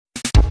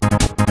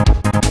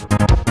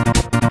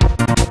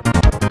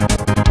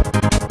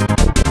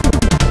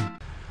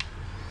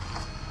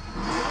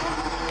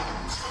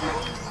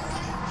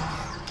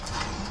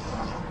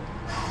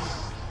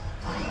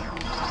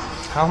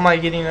How am I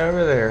getting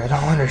over there? I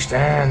don't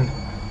understand.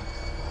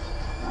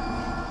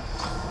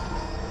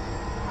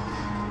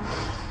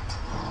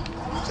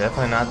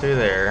 Definitely not through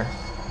there.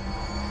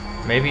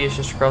 Maybe it's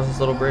just across this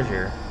little bridge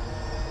here.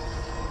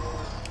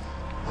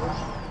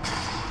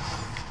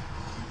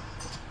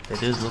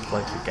 It does look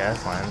like the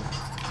gas lines.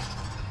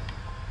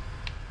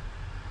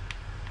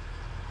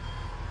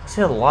 I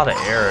see a lot of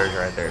arrows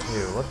right there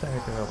too. What the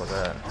heck is up with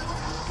that?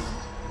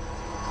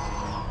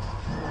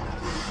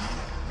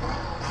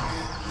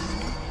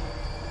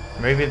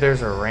 Maybe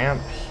there's a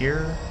ramp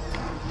here?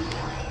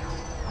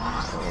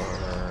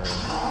 Or...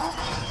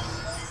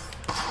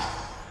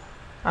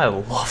 I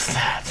love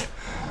that.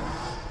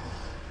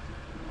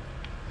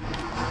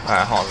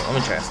 Alright, hold on.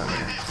 Let me try something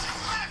here.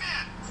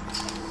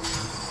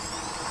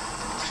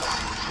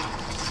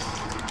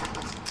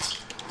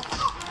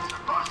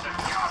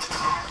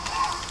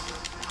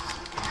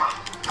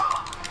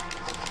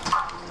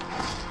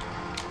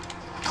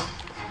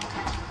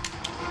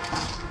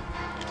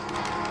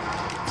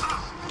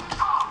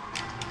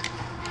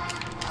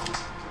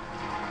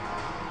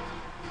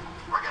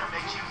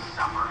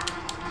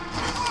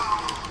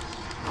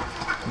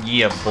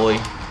 Yeah, boy.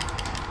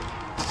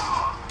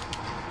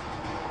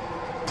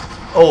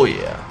 Oh,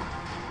 yeah.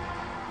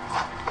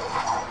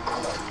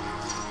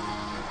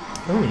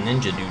 Oh,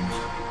 ninja dudes.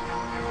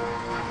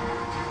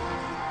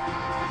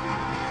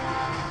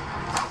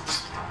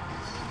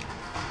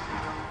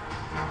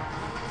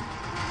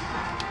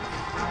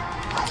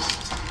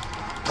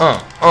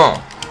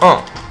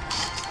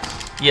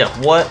 Yeah,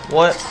 what?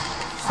 What?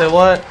 Say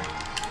what?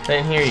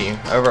 Didn't hear you.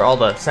 Over all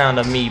the sound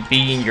of me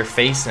beating your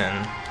face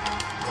in.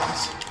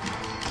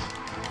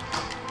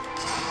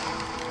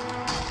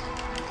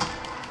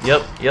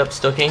 Yep,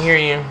 still can't hear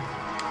you.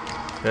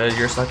 Because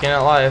you're sucking at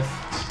life.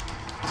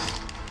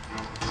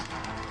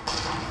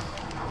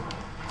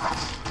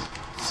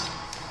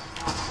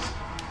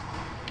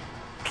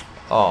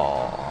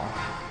 Oh,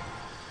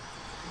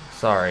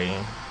 sorry.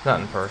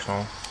 Nothing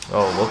personal.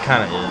 Oh, what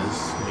kind of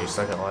is when you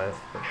suck at life?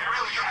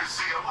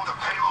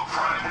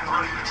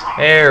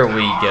 There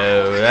we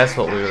go. That's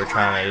what we were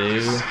trying to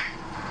do.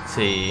 Let's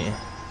see.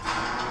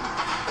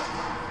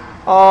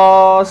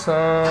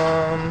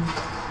 Awesome.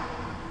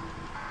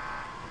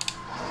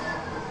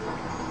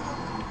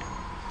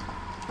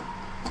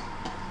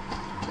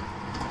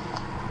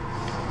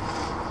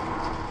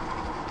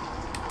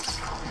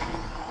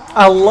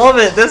 I love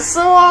it. That's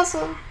so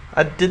awesome.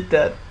 I did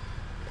that.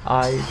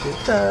 I did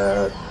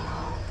that.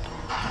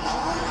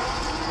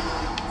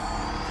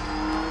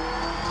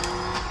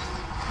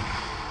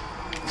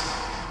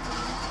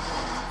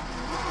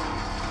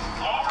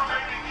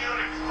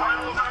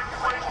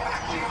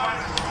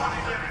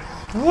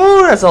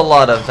 Woo, that's a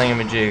lot of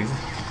thingamajigs.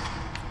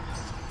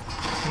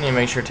 I need to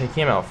make sure to take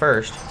him out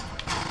first.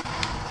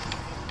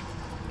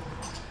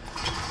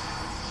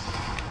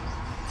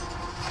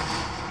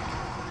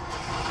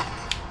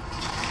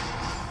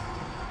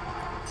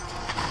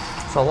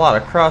 It's a lot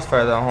of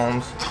crossfire though,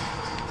 Holmes.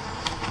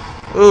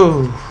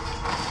 Ooh.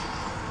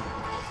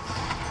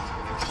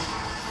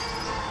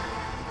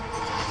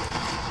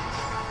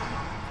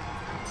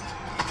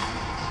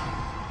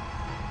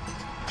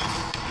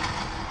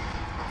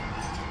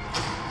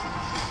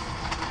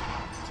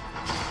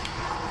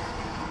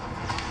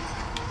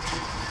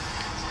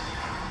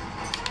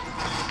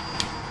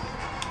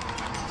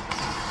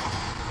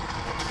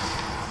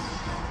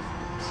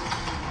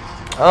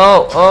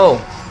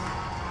 Oh.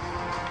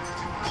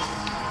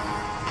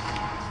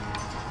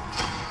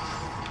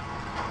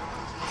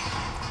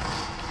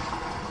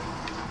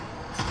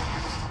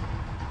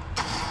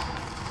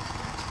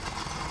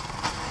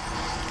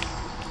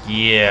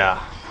 Yeah.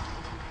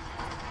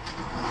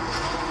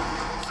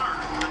 Sir,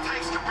 the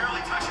tanks can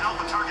barely touch an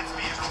Alpha target's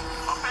vehicle.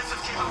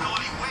 Offensive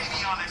capability way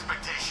beyond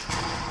expectation.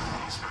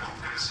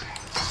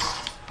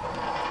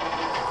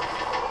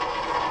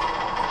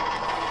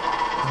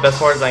 The best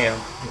part is I can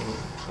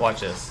watch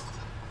this.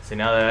 See,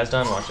 now that that's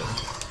done, watch it.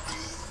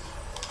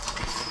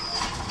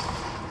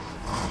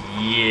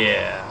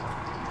 Yeah.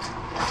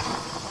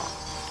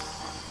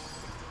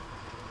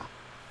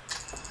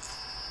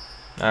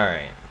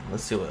 Alright,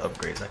 let's see what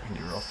upgrades I can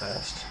do real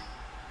fast.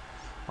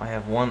 I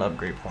have one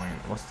upgrade point.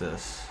 What's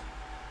this?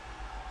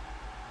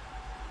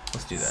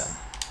 Let's do that.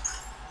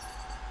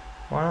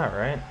 Why not,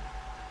 right?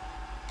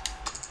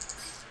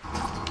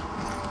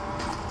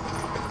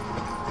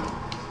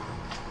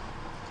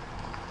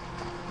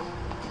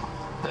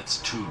 That's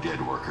 2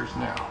 dead workers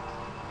now.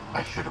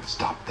 I should have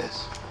stopped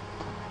this.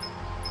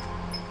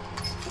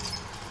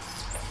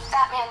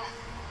 Batman,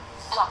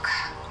 look.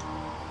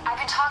 I've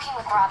been talking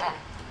with Robin.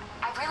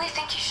 I really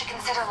think you should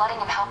consider letting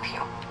him help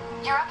you.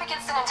 You're up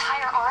against an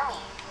entire army.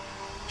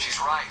 She's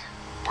right.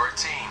 We're a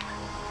team.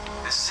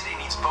 This city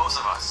needs both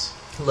of us.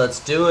 Let's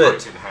do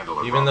it.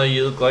 Even though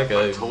you look like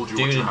a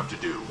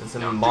dude that's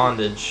in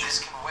bondage. This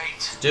can wait.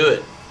 Let's do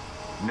it.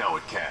 No,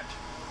 it can't.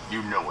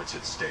 You know what's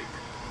at stake.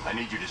 I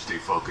need you to stay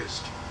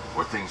focused,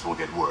 or things will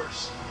get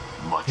worse.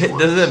 Much worse.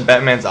 Doesn't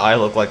Batman's eye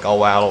look like all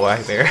wild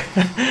back there?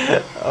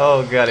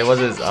 Oh god, it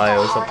wasn't his eye, it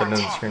was something in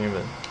the screen,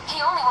 but...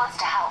 He only wants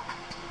to help.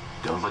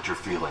 Don't let your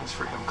feelings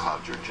for him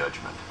cloud your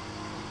judgment.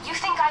 You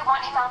think I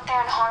want him out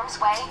there in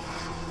harm's way?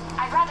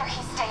 I'd rather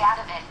he stay out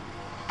of it.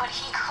 But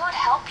he could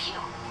help you.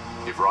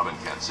 If Robin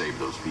can't save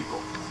those people,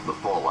 the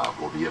fallout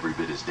will be every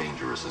bit as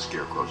dangerous as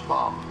Scarecrow's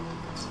bomb.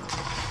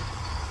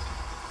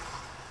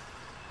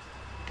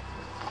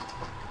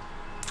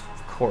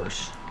 Of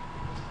course.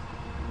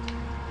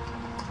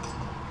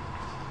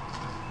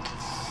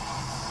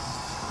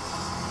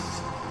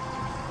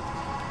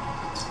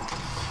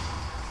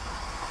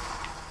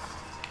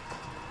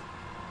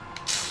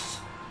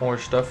 More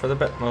stuff for the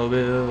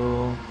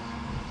Batmobile.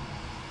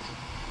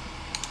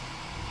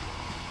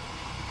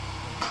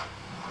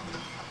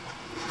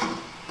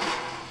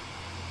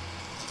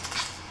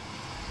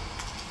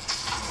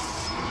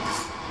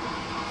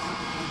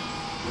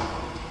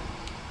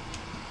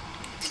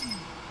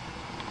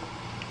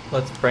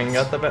 Let's bring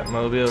out the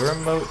Batmobile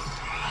remote.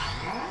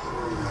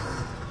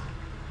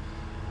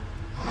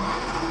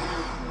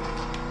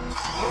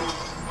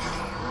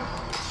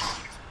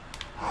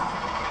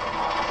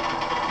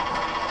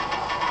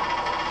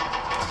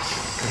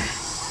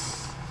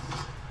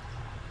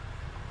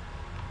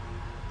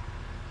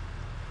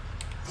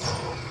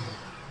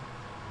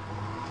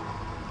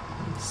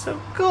 So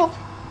cool.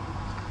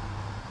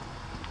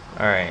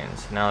 Alright,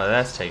 so now that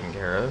that's taken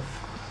care of.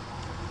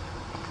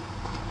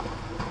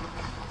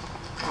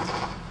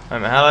 Wait a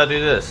minute, how do I do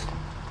this?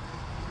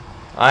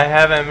 I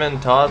haven't been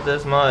taught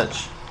this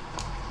much.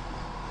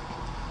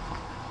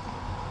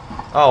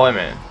 Oh, wait a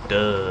minute.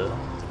 Duh.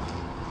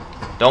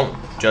 Don't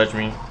judge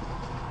me.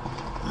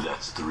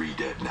 That's 3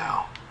 dead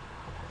now.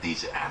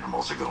 These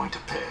animals are going to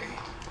pay.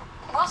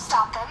 We'll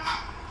stop them.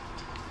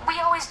 We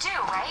always do,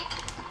 right?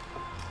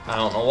 I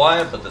don't know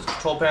why, but there's a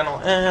control panel,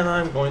 and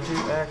I'm going to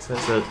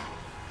access it.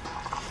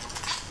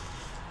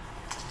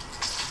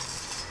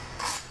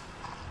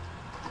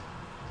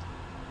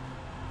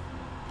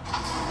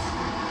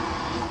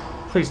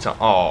 Please tell.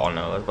 Oh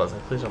no, I was about to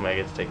say, please don't make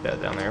it to take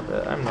that down there,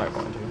 but I'm not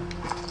going to.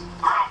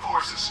 Ground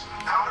forces,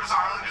 Powder's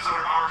Island is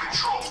under our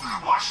control.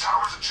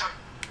 Watchtowers and check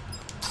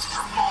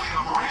are fully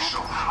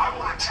operational. I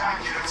want attack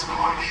units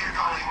on Via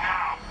Gully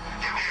now.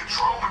 Give me a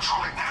drone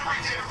patrolling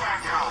every day of Back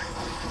Alley.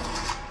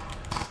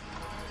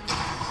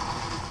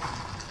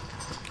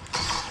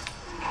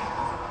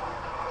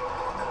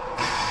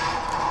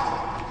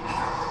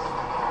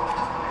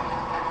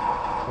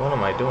 What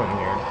am I doing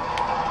here?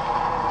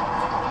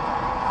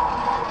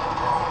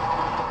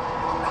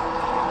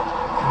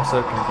 I'm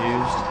so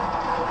confused.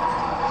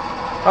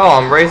 Oh,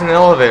 I'm raising the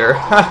elevator.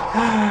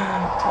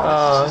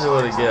 Oh, who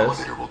would have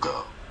guessed? Elevator will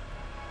go.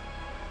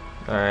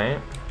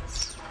 Alright.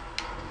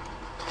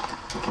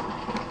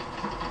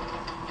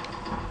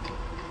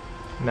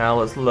 Now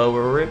let's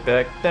lower it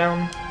back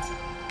down.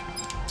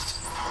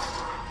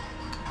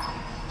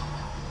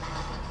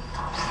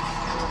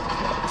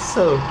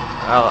 So,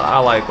 I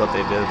like what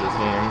they did with this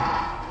game.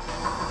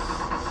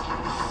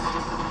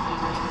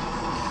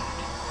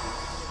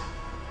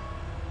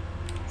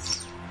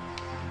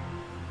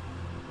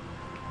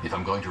 If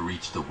I'm going to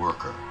reach the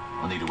worker,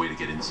 I'll need a way to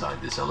get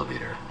inside this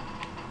elevator.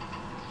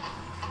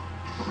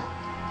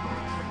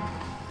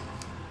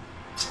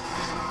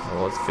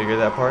 Well, let's figure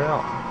that part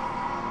out.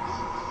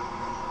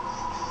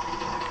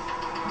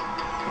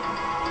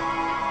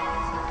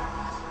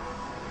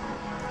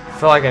 I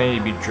feel like I need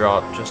to be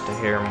dropped just a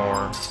hair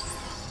more.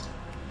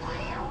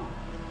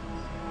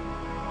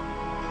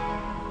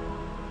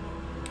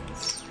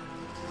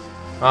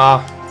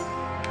 Ah.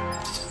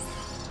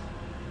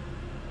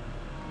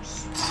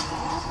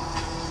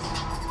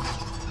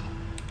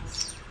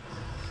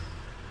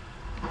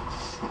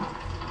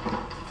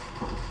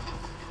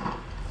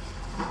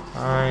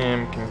 I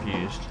am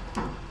confused.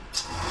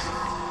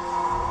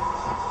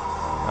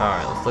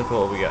 Alright, let's look at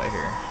what we got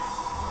here.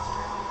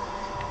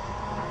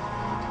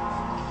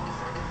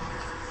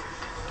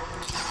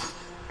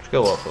 Let's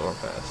go up real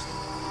fast.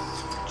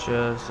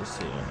 Just to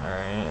see.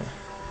 Alright.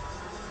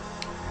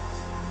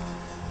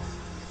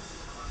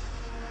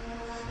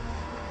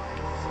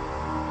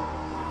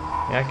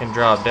 Yeah, I can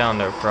drop down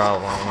no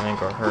problem. It ain't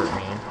gonna hurt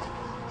me.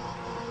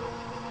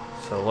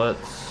 So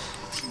let's...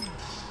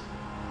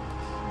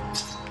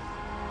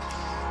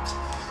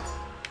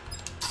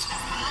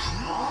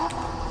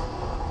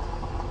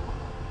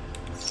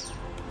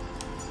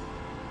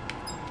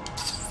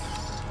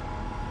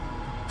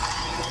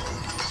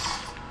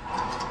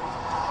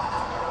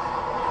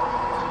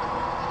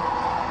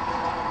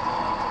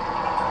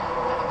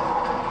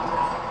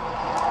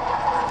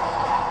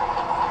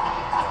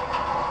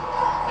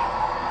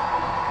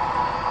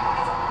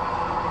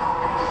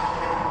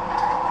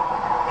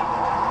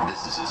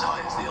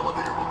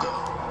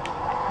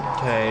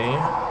 Okay.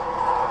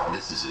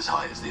 This is as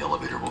high as the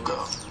elevator will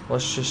go.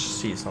 Let's just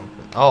see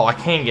something. Oh, I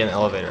can get an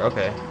elevator.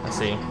 Okay, I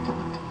see.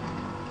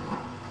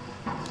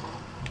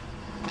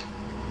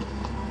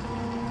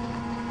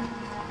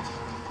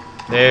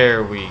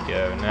 There we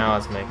go. Now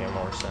it's making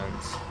more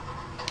sense.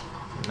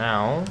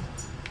 Now,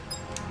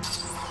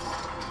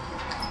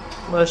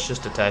 let's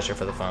just attach it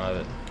for the fun of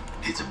it.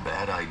 It's a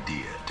bad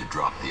idea to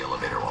drop the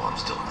elevator while I'm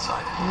still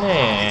inside it.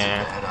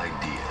 Man. It's a bad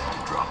idea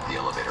to drop the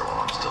elevator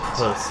while I'm still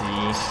inside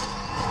it. Pussy.